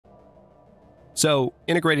So,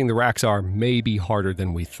 integrating the Raxar may be harder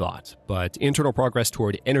than we thought, but internal progress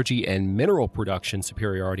toward energy and mineral production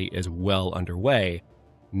superiority is well underway,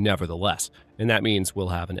 nevertheless. And that means we'll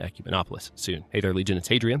have an Ecumenopolis soon. Hey there, Legion, it's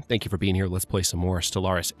Hadrian. Thank you for being here. Let's play some more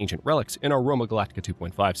Stellaris Ancient Relics in our Roma Galactica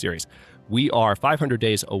 2.5 series. We are 500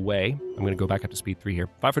 days away. I'm going to go back up to speed 3 here.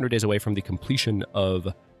 500 days away from the completion of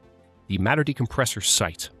the matter decompressor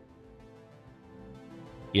site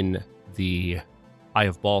in the Eye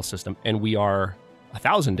of Ball system, and we are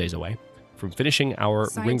 1,000 days away from finishing our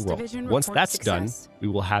ring roll. Once that's done, we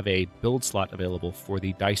will have a build slot available for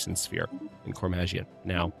the Dyson Sphere in Cormagian.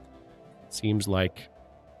 Now, it seems like...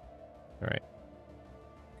 Alright.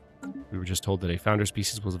 We were just told that a founder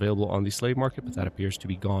species was available on the slave market, but that appears to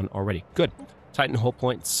be gone already. Good. Titan hull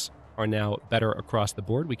points are now better across the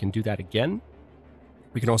board. We can do that again.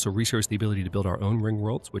 We can also research the ability to build our own ring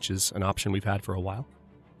worlds, which is an option we've had for a while.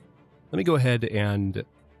 Let me go ahead and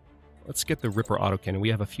let's get the Ripper autocannon. We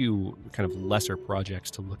have a few kind of lesser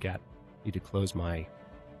projects to look at. Need to close my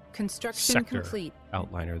construction complete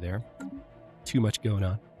outliner there. Too much going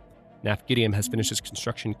on. Nafgidium has finished his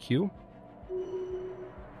construction queue.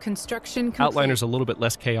 Construction complete. Outliner's a little bit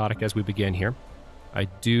less chaotic as we begin here. I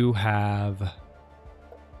do have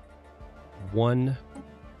one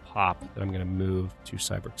pop that I'm going to move to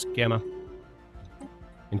Cyberx Gamma.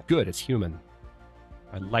 And good, it's human.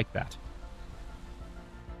 I like that.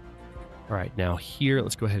 All right, now here,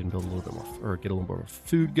 let's go ahead and build a little bit more, or get a little more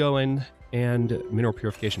food going, and mineral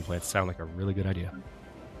purification plants sound like a really good idea.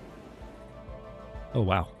 Oh,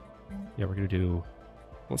 wow. Yeah, we're going to do,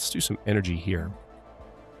 let's do some energy here.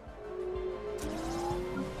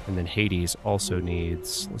 And then Hades also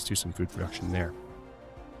needs, let's do some food production there.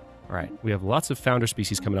 All right, we have lots of founder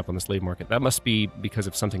species coming up on the slave market. That must be because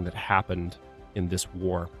of something that happened in this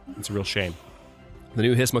war. It's a real shame. The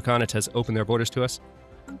new Hismoconit has opened their borders to us.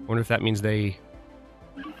 I wonder if that means they...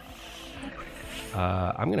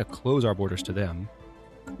 I'm going to close our borders to them.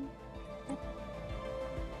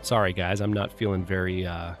 Sorry, guys. I'm not feeling very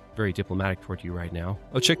diplomatic toward you right now.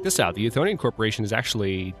 Oh, check this out. The Euthonian Corporation is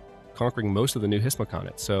actually conquering most of the new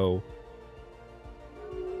Hismoconit. So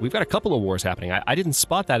we've got a couple of wars happening. I didn't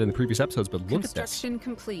spot that in the previous episodes, but look at this. Construction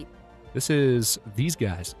complete. This is these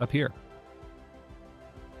guys up here.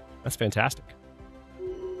 That's fantastic.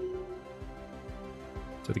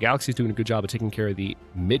 So the galaxy's doing a good job of taking care of the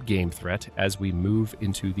mid-game threat as we move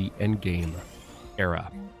into the end-game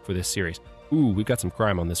era for this series. Ooh, we've got some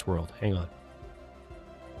crime on this world. Hang on.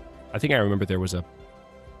 I think I remember there was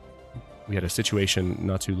we had a situation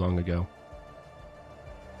not too long ago.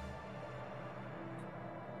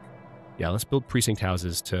 Yeah, let's build precinct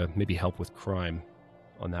houses to maybe help with crime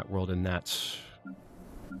on that world, and that's...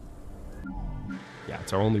 Yeah,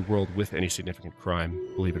 it's our only world with any significant crime,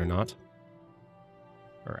 believe it or not.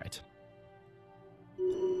 All right.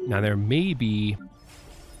 Now, there may be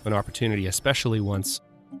an opportunity, especially once...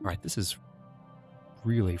 All right, this is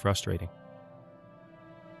really frustrating.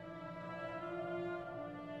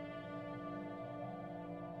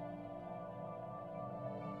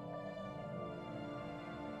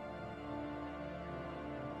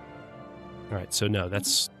 All right, so no,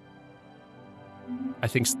 that's... I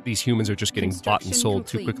think these humans are just getting bought and sold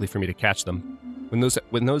too quickly for me to catch them. When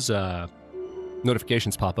those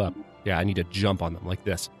notifications pop up, yeah, I need to jump on them like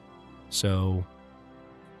this. So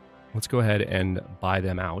let's go ahead and buy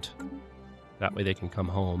them out. That way they can come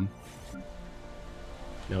home.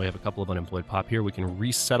 Now we have a couple of unemployed pop here. We can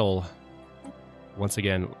resettle once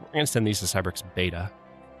again. We're going to send these to Cyberx Beta.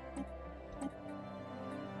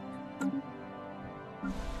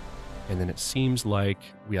 And then it seems like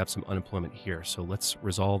we have some unemployment here. So let's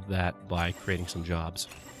resolve that by creating some jobs.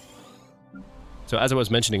 So as I was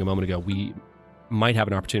mentioning a moment ago, we might have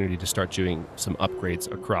an opportunity to start doing some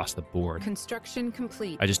upgrades across the board. Construction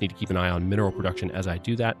complete. I just need to keep an eye on mineral production as I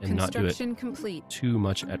do that and not do it complete. Too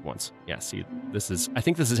much at once. Yeah, see, I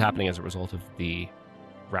think this is happening as a result of the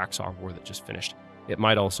Raxar war that just finished. It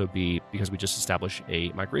might also be because we just established a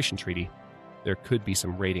migration treaty. There could be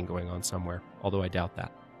some raiding going on somewhere, although I doubt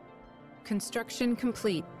that. Construction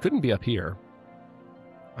complete. Couldn't be up here.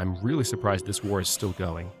 I'm really surprised this war is still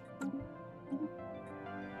going.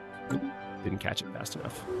 Oop, didn't catch it fast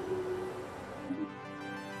enough.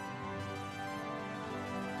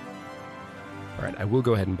 All right, I will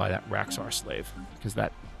go ahead and buy that Raxar slave, because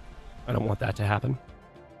I don't want that to happen.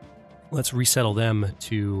 Let's resettle them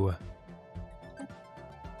to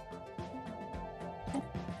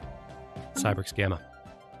Cyberx Gamma.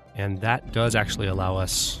 And that does actually allow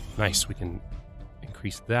us... Nice, we can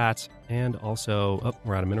increase that. And also... Oh,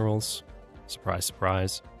 we're out of minerals. Surprise,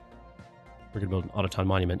 surprise. We're going to build an Autoton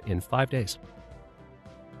monument in 5 days.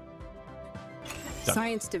 Done.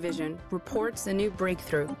 Science Division reports a new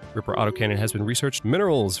breakthrough. Ripper autocannon has been researched.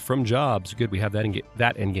 Minerals from jobs. Good, we have that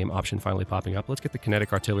endgame option finally popping up. Let's get the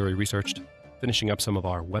kinetic artillery researched. Finishing up some of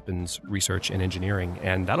our weapons research and engineering,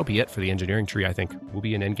 and that'll be it for the engineering tree, I think. We'll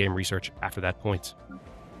be in endgame research after that point.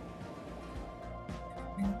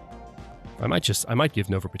 I might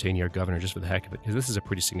give Nova Britannia a governor just for the heck of it, because this is a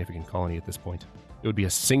pretty significant colony at this point. It would be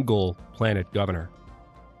a single planet governor,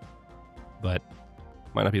 but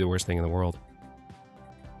might not be the worst thing in the world.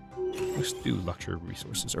 Let's do luxury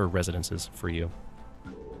resources, or residences for you.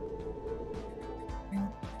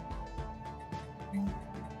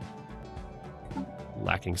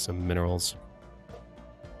 Lacking some minerals.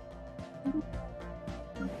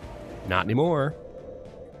 Not anymore.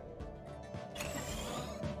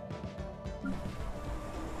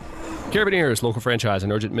 Carabineers, local franchise.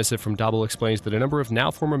 An urgent missive from Dabble explains that a number of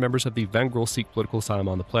now former members of the Vangril seek political asylum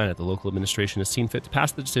on the planet. The local administration has seen fit to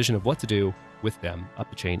pass the decision of what to do with them up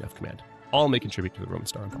the chain of command. All may contribute to the Roman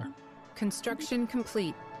Star Empire. Construction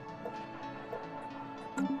complete.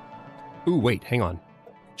 Ooh, wait, hang on.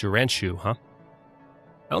 Juranshu, huh?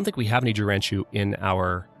 I don't think we have any Juranshu in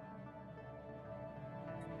our...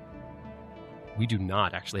 We do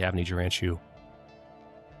not actually have any Juranshu.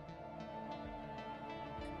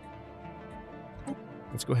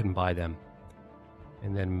 Let's go ahead and buy them.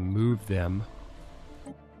 And then move them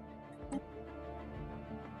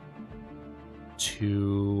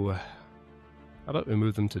to... How about we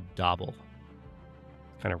move them to Dabble?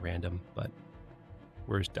 Kind of random, but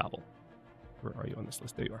where's Dabble? Where are you on this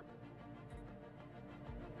list? There you are.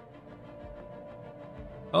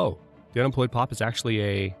 Oh, the unemployed pop is actually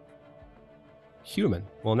a human.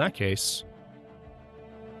 Well, in that case...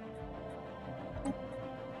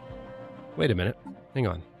 Wait a minute. Hang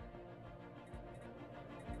on.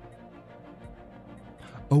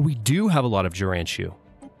 Oh, we do have a lot of Juranshu.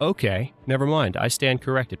 Okay, never mind. I stand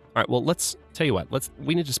corrected. All right, well, let's tell you what.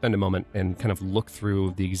 We need to spend a moment and kind of look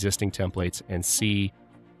through the existing templates and see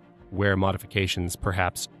where modifications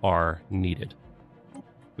perhaps are needed.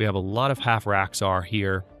 We have a lot of half-Raxar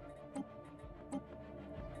here.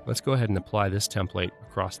 Let's go ahead and apply this template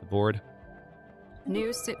across the board. New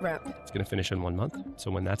sitrep. It's going to finish in 1 month, so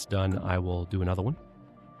when that's done, I will do another one.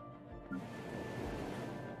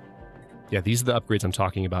 Yeah, these are the upgrades I'm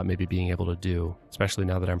talking about maybe being able to do, especially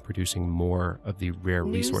now that I'm producing more of the rare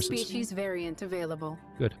resources. New species variant available.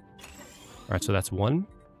 Good. All right, so that's one.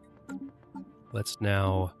 Let's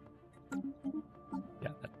now... Yeah,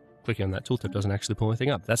 clicking on that tooltip doesn't actually pull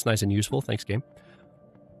anything up. That's nice and useful. Thanks, game.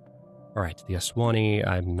 All right, the Aswani,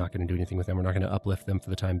 I'm not going to do anything with them. We're not going to uplift them for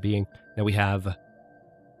the time being. Now we have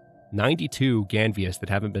 92 Ganvias that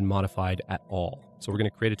haven't been modified at all. So we're going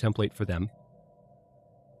to create a template for them.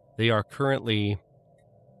 They are currently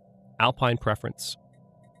Alpine Preference,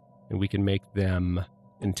 and we can make them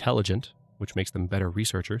Intelligent, which makes them better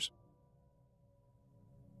researchers.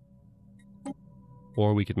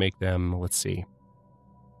 Or we could make them, let's see.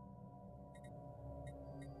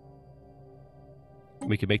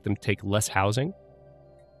 We could make them take less housing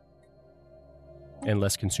and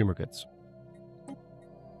less consumer goods.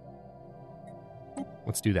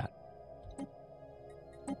 Let's do that.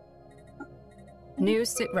 New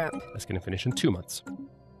sitrep. That's going to finish in 2 months.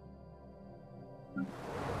 A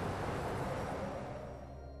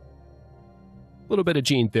little bit of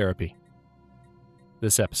gene therapy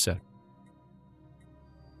this episode.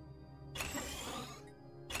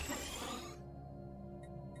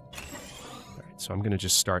 So I'm going to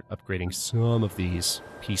just start upgrading some of these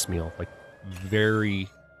piecemeal, like very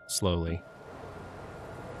slowly.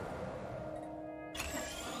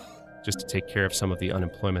 Just to take care of some of the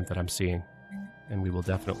unemployment that I'm seeing. And we will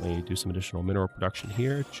definitely do some additional mineral production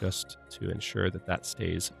here just to ensure that that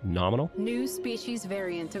stays nominal. New species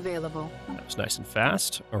variant available. That was nice and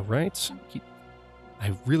fast. All right.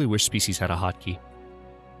 I really wish species had a hotkey,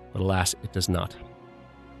 but alas, it does not.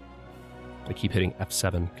 I keep hitting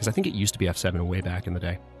F7, because I think it used to be F7 way back in the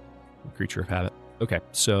day. Creature of habit. Okay,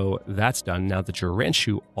 so that's done. Now the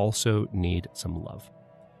Juranshu also need some love.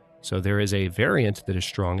 So there is a variant that is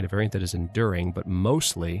strong and a variant that is enduring, but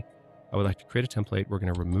mostly I would like to create a template. We're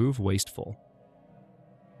going to remove Wasteful.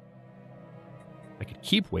 I could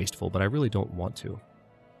keep Wasteful, but I really don't want to.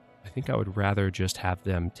 I think I would rather just have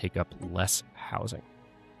them take up less housing.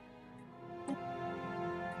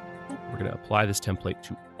 We're going to apply this template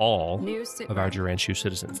to all of our Juranshu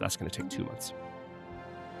citizens. That's going to take 2 months.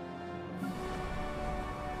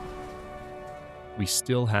 We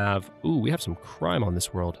still have... Ooh, we have some crime on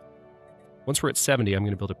this world. Once we're at 70, I'm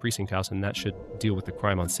going to build a precinct house, and that should deal with the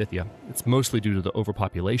crime on Scythia. It's mostly due to the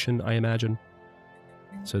overpopulation, I imagine.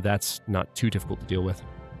 So that's not too difficult to deal with.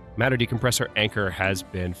 Matter decompressor anchor has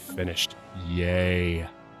been finished. Yay.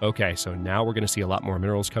 Okay, so now we're going to see a lot more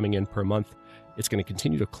minerals coming in per month. It's going to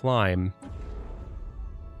continue to climb.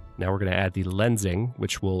 Now we're going to add the lensing,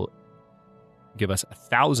 which will give us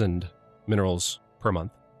 1,000 minerals per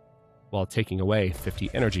month, while taking away 50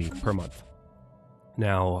 energy per month.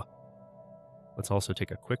 Now, let's also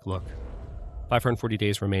take a quick look. 540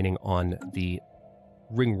 days remaining on the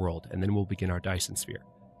ring world, and then we'll begin our Dyson sphere.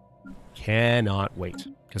 Cannot wait,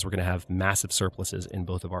 because we're going to have massive surpluses in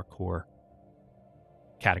both of our core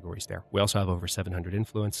categories there. We also have over 700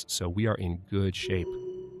 influence, so we are in good shape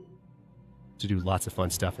to do lots of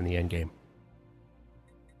fun stuff in the end game.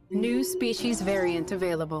 New species variant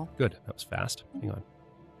available. Good, that was fast. Hang on.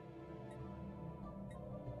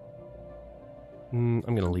 I'm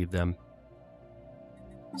going to leave them.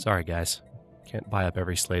 Sorry, guys. Can't buy up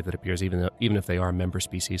every slave that appears, even if they are member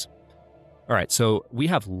species. All right, so we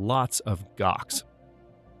have lots of Goks.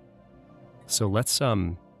 So let's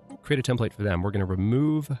create a template for them. We're going to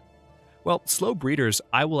remove... Well, slow breeders,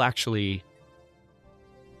 I'm going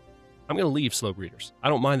to leave slow breeders. I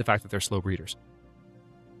don't mind the fact that they're slow breeders.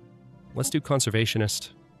 Let's do conservationist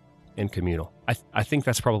and communal. I think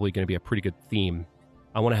that's probably going to be a pretty good theme.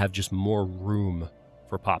 I want to have just more room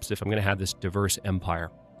for pops if I'm going to have this diverse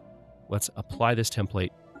empire. Let's apply this template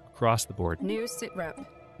across the board. New sit rep.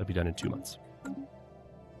 That'll be done in 2 months.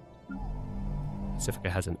 Pacifica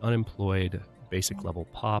has an unemployed basic level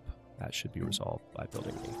pop. That should be resolved by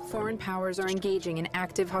building a... Foreign powers are engaging in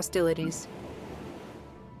active hostilities.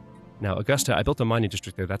 Now, Augusta, I built a mining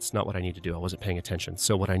district there. That's not what I need to do. I wasn't paying attention.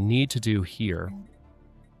 So what I need to do here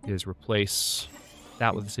is replace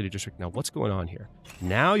that with the city district. Now, what's going on here?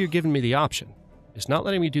 Now you're giving me the option. It's not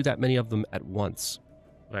letting me do that many of them at once.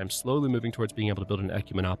 But I'm slowly moving towards being able to build an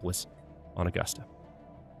ecumenopolis on Augusta.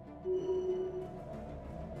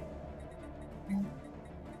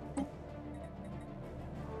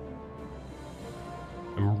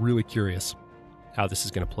 I'm really curious how this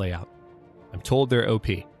is going to play out. I'm told they're OP.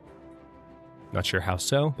 Not sure how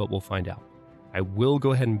so, but we'll find out. I will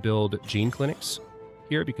go ahead and build gene clinics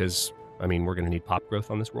here because, I mean, we're going to need pop growth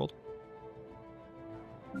on this world.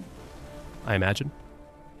 I imagine.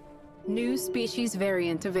 New species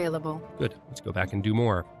variant available. Good. Let's go back and do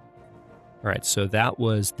more. All right, so that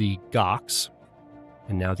was the Goks,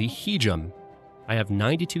 and now the Hejum. I have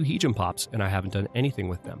 92 Hejum pops, and I haven't done anything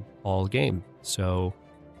with them all game. So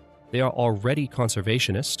they are already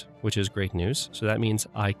conservationist, which is great news. So that means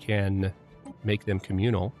I can make them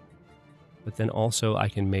communal, but then also I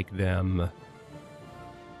can make them...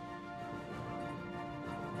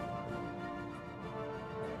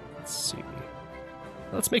 Let's see.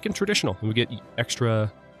 Let's make them traditional, and we get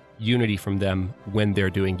extra unity from them when they're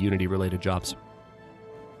doing unity-related jobs.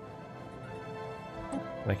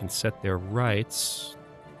 And I can set their rights,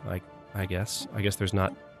 like, I guess. I guess there's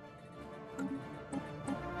not...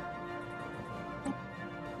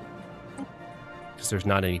 Because there's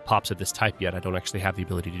not any pops of this type yet, I don't actually have the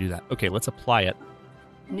ability to do that. Okay, let's apply it.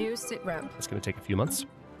 New sit rep. It's going to take a few months.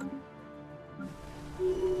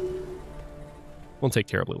 Won't take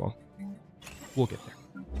terribly long. We'll get there.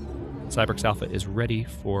 Cyberx Alpha is ready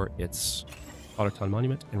for its Autoton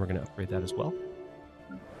Monument, and we're going to upgrade that as well.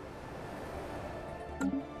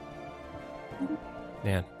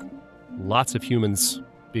 Man, lots of humans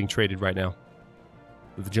being traded right now.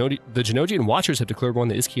 The Genogian Watchers have declared war on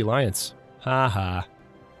the Iski Alliance. Ha ha.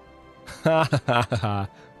 Ha ha ha ha.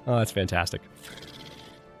 Oh, that's fantastic.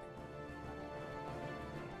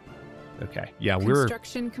 Okay, yeah,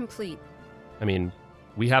 Construction complete. I mean,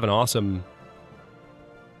 we have an awesome...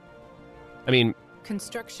 I mean,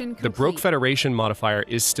 Construction complete. The Broke Federation modifier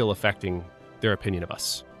is still affecting their opinion of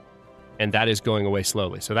us. And that is going away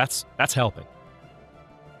slowly, so that's helping.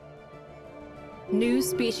 New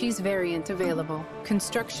species variant available.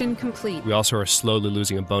 Construction complete. We also are slowly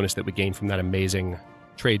losing a bonus that we gained from that amazing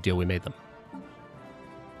trade deal we made them.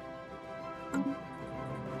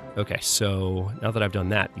 Okay, so now that I've done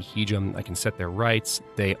that, the Hejum, I can set their rights.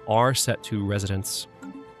 They are set to residence.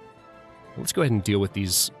 Let's go ahead and deal with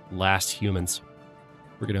these last humans.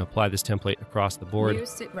 We're going to apply this template across the board. New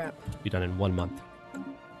sit rep. Be done in 1 month.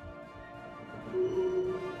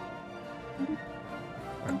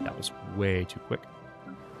 Alright, that was way too quick.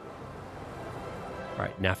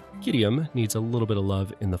 Alright, Nafkidium needs a little bit of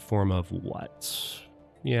love in the form of what?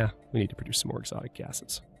 Yeah, we need to produce some more exotic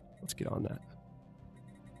gases. Let's get on that.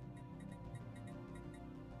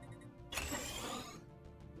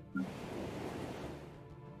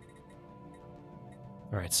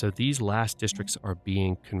 Alright, so these last districts are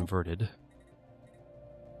being converted.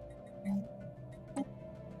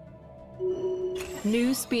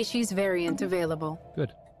 New species variant available.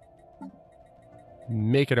 Good.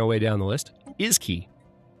 Making our way down the list is key.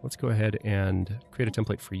 Let's go ahead and create a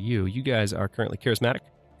template for you. You guys are currently charismatic,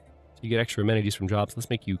 so you get extra amenities from jobs. Let's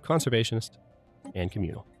make you conservationist and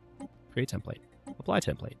communal. Create template. Apply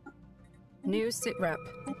template. New sit rep.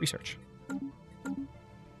 Research.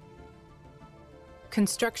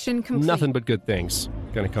 Construction complete. Nothing but good things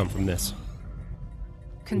going to come from this.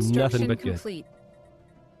 Construction Nothing but complete.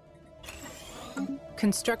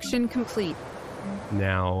 Construction complete.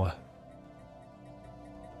 Now,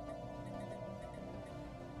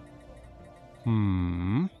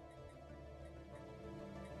 why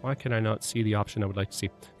can I not see the option I would like to see?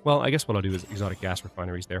 Well, I guess what I'll do is exotic gas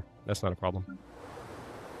refineries there. That's not a problem.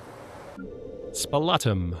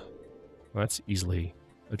 Spalatum. Well, that's easily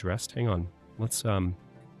addressed. Hang on. Let's, yeah,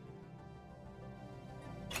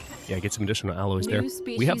 get some additional alloys there.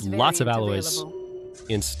 We have lots of alloys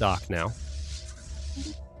in stock now.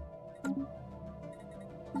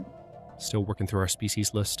 Still working through our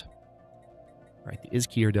species list. All right, the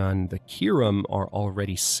Izki are done. The Kirim are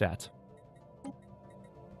already set.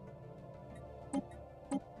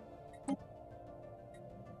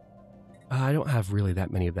 I don't have really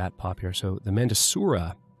that many of that pop here. So the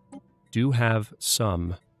Mandasura do have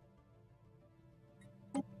some.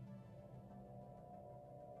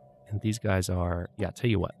 And these guys are, yeah, tell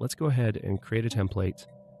you what, let's go ahead and create a template.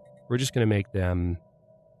 We're just going to make them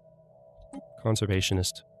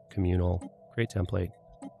conservationist, communal, create template,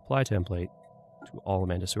 apply template to all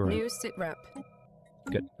Mandasura. New sit rep.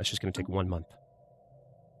 Good. That's just going to take 1 month.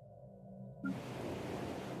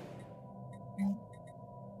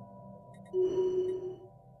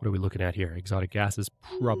 What are we looking at here? Exotic gases,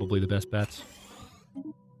 probably the best bets.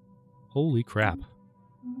 Holy crap.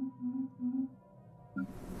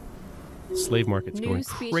 Slave market's going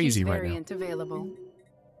crazy right now. Available.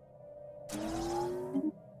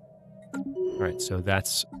 All right, so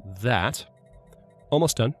that's that.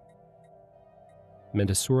 Almost done.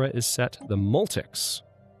 Mandasura is set. The Multics.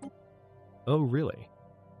 Oh, really?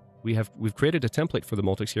 We've created a template for the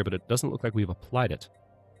Multics here, but it doesn't look like we've applied it.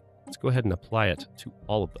 Let's go ahead and apply it to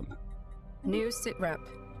all of them. New sit rep.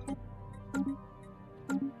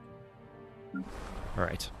 All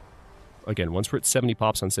right. Again, once we're at 70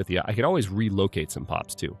 pops on Scythia, I could always relocate some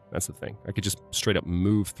pops too. That's the thing. I could just straight up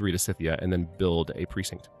move 3 to Scythia and then build a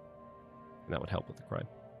precinct. And that would help with the crime.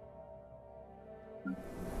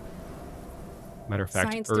 Matter of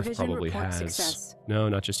fact, Science Earth Division probably report has... success. No,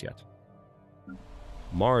 not just yet.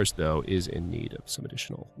 Mars, though, is in need of some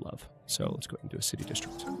additional love. So let's go ahead and do a city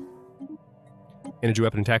district. Energy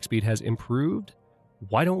weapon attack speed has improved.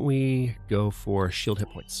 Why don't we go for shield hit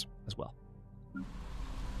points as well?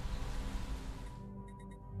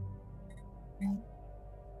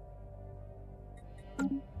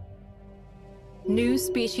 New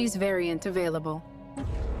species variant available.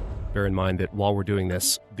 Bear in mind that while we're doing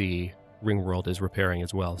this, the ring world is repairing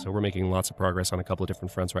as well. So we're making lots of progress on a couple of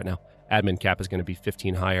different fronts right now. Admin cap is going to be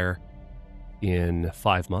 15 higher in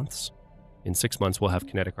 5 months. In 6 months, we'll have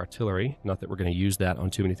kinetic artillery. Not that we're going to use that on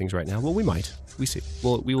too many things right now. Well, we might. We see.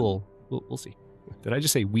 We'll see. Did I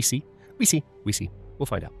just say we see? We see. We see. We'll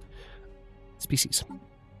find out. Species.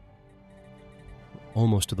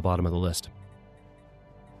 Almost to the bottom of the list.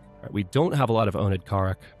 All right, we don't have a lot of Onid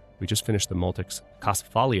Karak. We just finished the Multics.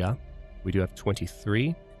 Casphalia, we do have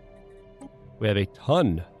 23. We have a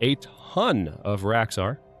ton of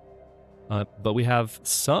Raxar. But we have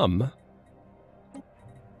some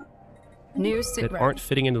New sit that rep. aren't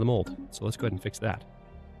fitting into the mold. So let's go ahead and fix that.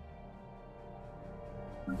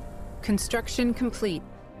 Construction complete.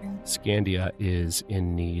 Scandia is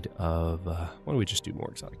in need of... why don't we just do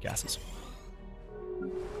more exotic gases?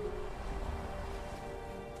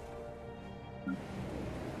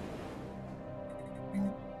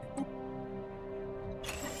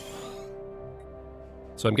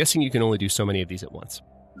 So I'm guessing you can only do so many of these at once.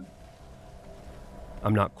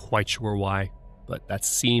 I'm not quite sure why, but that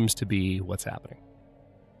seems to be what's happening.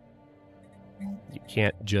 You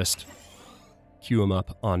can't just queue them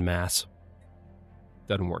up en masse.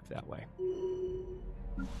 Doesn't work that way.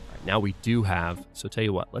 All right, now we do have, so tell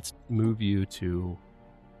you what, let's move you to,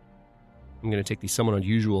 I'm going to take the somewhat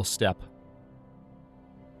unusual step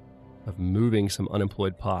of moving some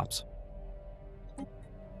unemployed pops.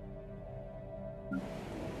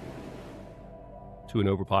 To an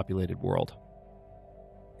overpopulated world.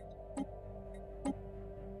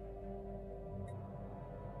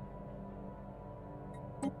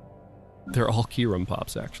 They're all Kirim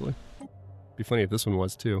pops, actually. Be funny if this one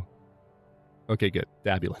was, too. Okay, good.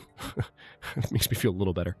 Dabulin. Makes me feel a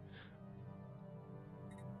little better.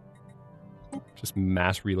 Just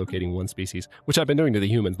mass relocating one species, which I've been doing to the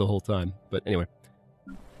humans the whole time. But anyway.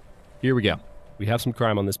 Here we go. We have some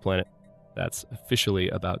crime on this planet. That's officially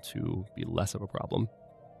about to be less of a problem.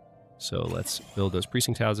 So let's build those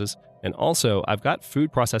precinct houses. And also, I've got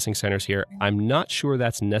food processing centers here. I'm not sure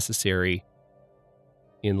that's necessary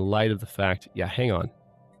in light of the fact... Yeah, hang on.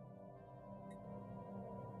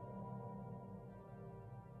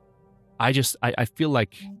 I feel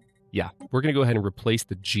like... Yeah, we're going to go ahead and replace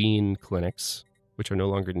the gene clinics, which are no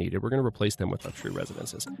longer needed. We're going to replace them with luxury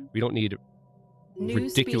residences. We don't need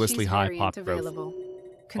ridiculously high pop growth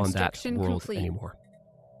on that world anymore.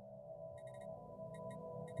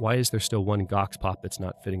 Why is there still one Gox pop that's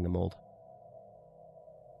not fitting the mold?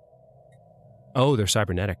 Oh, they're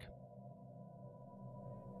cybernetic.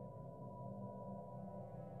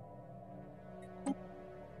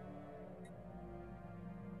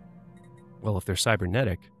 Well, if they're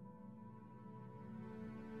cybernetic...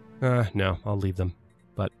 no, I'll leave them.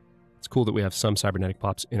 But it's cool that we have some cybernetic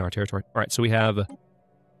pops in our territory. All right, so we have...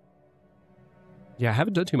 Yeah, I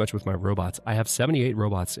haven't done too much with my robots. I have 78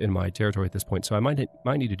 robots in my territory at this point, so I might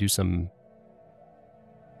need to do some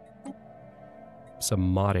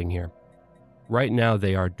modding here. Right now,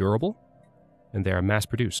 they are durable, and they are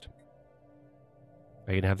mass-produced.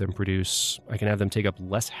 I can have them take up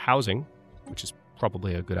less housing, which is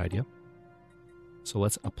probably a good idea. So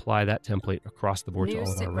let's apply that template across the board to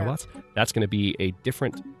all of our robots. That's going to be a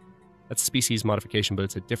different... That's species modification, but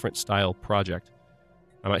it's a different style project.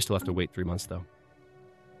 I might still have to wait 3 months, though.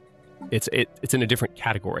 It's in a different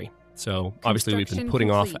category. So obviously we've been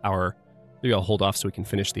putting off our... Maybe I'll hold off so we can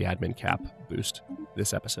finish the admin cap boost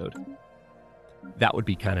this episode. That would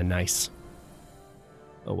be kind of nice.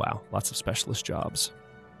 Oh wow, lots of specialist jobs.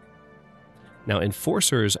 Now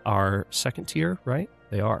enforcers are second tier, right?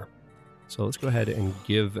 They are. So let's go ahead and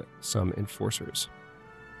give some enforcers.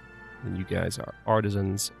 And you guys are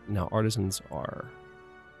artisans. Now artisans are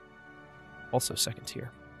also second tier.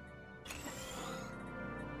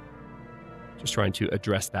 Just trying to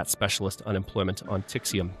address that specialist unemployment on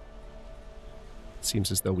Tixium.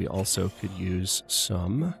 Seems as though we also could use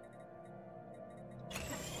some...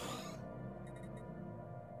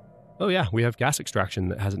 Oh yeah, we have gas extraction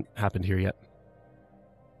that hasn't happened here yet.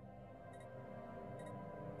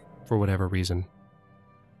 For whatever reason.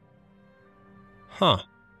 Huh.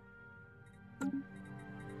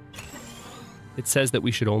 It says that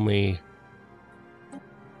we should only...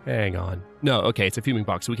 Hang on. No, okay, it's a fuming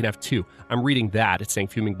bog, so we can have 2. I'm reading that. It's saying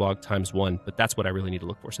fuming bog times 1, but that's what I really need to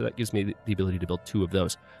look for. So that gives me the ability to build 2 of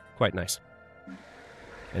those. Quite nice.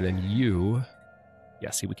 And then you... Yeah,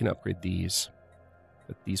 see, we can upgrade these.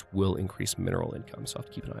 But these will increase mineral income, so I'll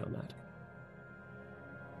have to keep an eye on that.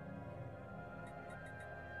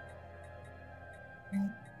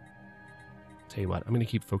 Tell you what, I'm going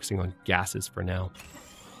to keep focusing on gases for now.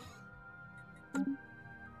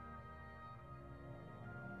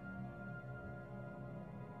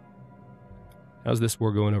 How's this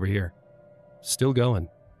war going over here? Still going.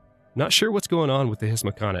 Not sure what's going on with the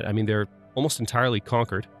Hismaconid. I mean, they're almost entirely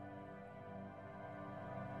conquered.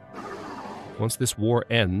 Once this war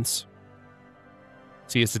ends...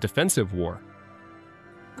 See, it's a defensive war.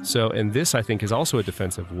 So, and this, I think, is also a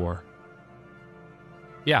defensive war.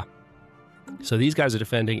 Yeah. So these guys are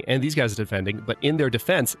defending, and these guys are defending, but in their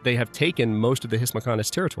defense, they have taken most of the Hismaconid's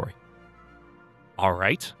territory. All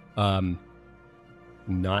right.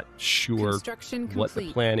 Not sure what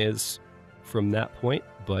the plan is from that point,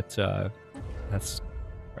 but that's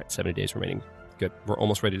right. 70 days remaining. Good. We're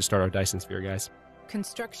almost ready to start our Dyson sphere, guys.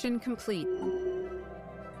 Construction complete.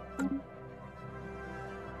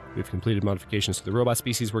 We've completed modifications to the robot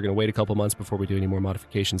species. We're going to wait a couple months before we do any more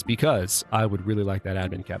modifications because I would really like that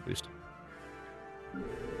admin cap boost.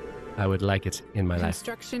 I would like it in my life.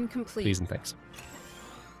 Construction complete. Please and thanks.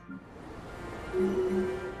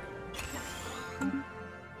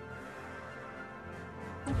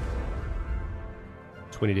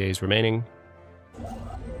 $20 days remaining.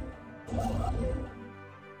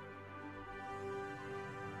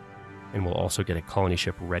 And we'll also get a colony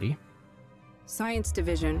ship ready. Science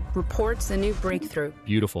Division reports a new breakthrough.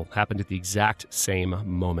 Beautiful. Happened at the exact same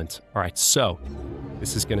moment. All right, so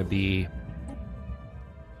this is going to be...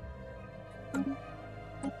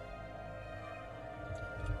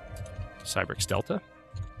 Cybrix Delta.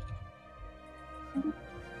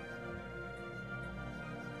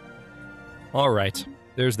 All right,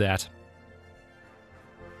 there's that.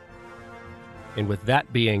 And with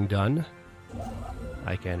that being done,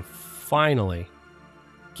 I can finally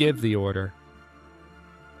give the order.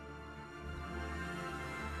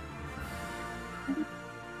 All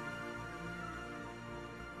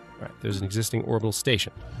right, there's an existing orbital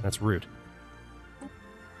station. That's rude.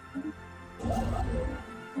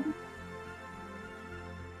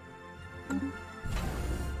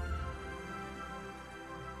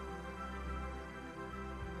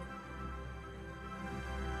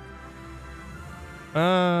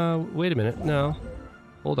 Wait a minute. No.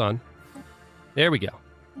 Hold on. There we go.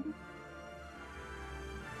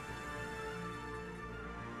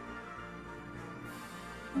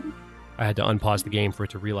 I had to unpause the game for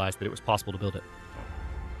it to realize that it was possible to build it.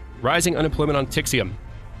 Rising unemployment on Tixium.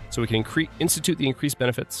 So we can institute the increased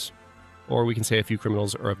benefits, or we can say a few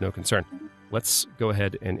criminals are of no concern. Let's go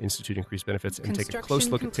ahead and institute increased benefits and take a close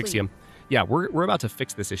look at Tixium. Yeah, we're about to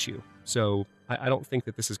fix this issue. So I don't think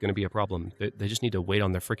that this is going to be a problem. They just need to wait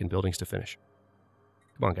on their freaking buildings to finish.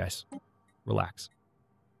 Come on, guys. Relax.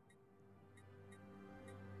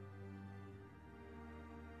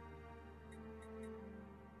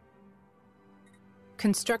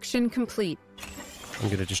 Construction complete. I'm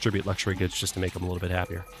going to distribute luxury goods just to make them a little bit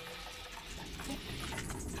happier.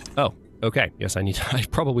 Oh, okay. Yes, I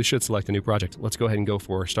probably should select a new project. Let's go ahead and go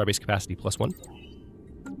for Starbase Capacity +1.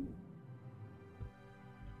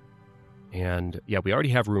 And yeah, we already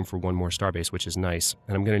have room for one more Starbase, which is nice.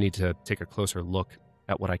 And I'm going to need to take a closer look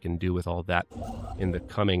at what I can do with all that in the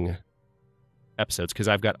coming episodes, because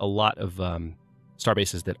I've got a lot of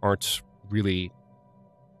Starbases that aren't really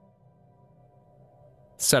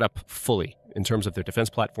set up fully in terms of their defense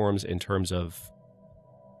platforms, in terms of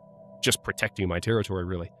just protecting my territory,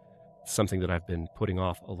 really. Something that I've been putting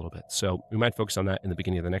off a little bit. So we might focus on that in the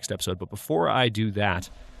beginning of the next episode. But before I do that,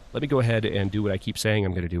 let me go ahead and do what I keep saying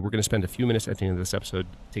I'm going to do. We're going to spend a few minutes at the end of this episode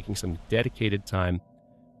taking some dedicated time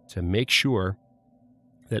to make sure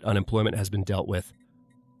that unemployment has been dealt with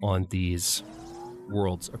on these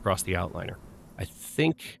worlds across the outliner. I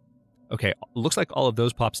think, okay, looks like all of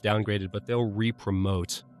those pops downgraded, but they'll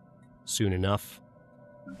re-promote soon enough.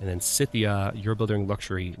 And then Scythia, you're building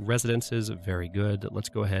luxury residences. Very good. Let's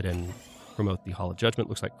go ahead and promote the Hall of Judgment.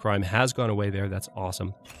 Looks like crime has gone away there. That's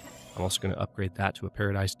awesome. I'm also going to upgrade that to a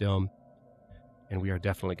Paradise Dome. And we are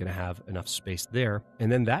definitely going to have enough space there.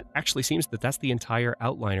 And then that actually seems that that's the entire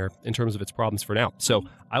outliner in terms of its problems for now. So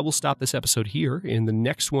I will stop this episode here. In the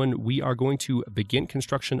next one, we are going to begin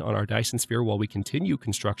construction on our Dyson Sphere while we continue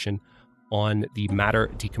construction on the matter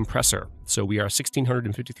decompressor. So we are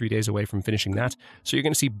 1,653 days away from finishing that. So you're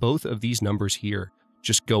going to see both of these numbers here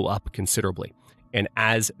just go up considerably. And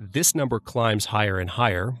as this number climbs higher and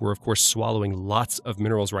higher, we're of course swallowing lots of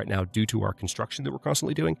minerals right now due to our construction that we're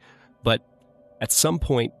constantly doing. But at some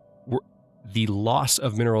point, the loss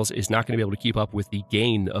of minerals is not going to be able to keep up with the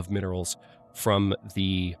gain of minerals from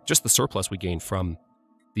just the surplus we gain from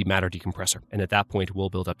the matter decompressor. And at that point, we'll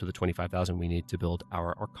build up to the 25,000 we need to build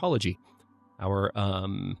our arcology, our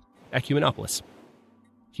Ecumenopolis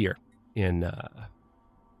here in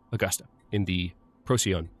Augusta, in the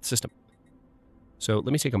Procyon system. So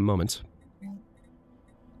let me take a moment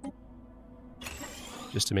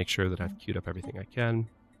just to make sure that I've queued up everything I can.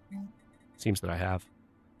 Seems that I have.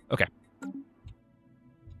 Okay.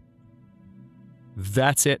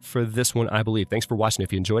 That's it for this one, I believe. Thanks for watching.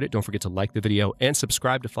 If you enjoyed it, don't forget to like the video and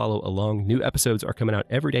subscribe to follow along. New episodes are coming out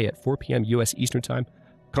every day at 4 p.m. U.S. Eastern Time.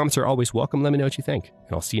 Comments are always welcome. Let me know what you think,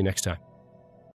 and I'll see you next time.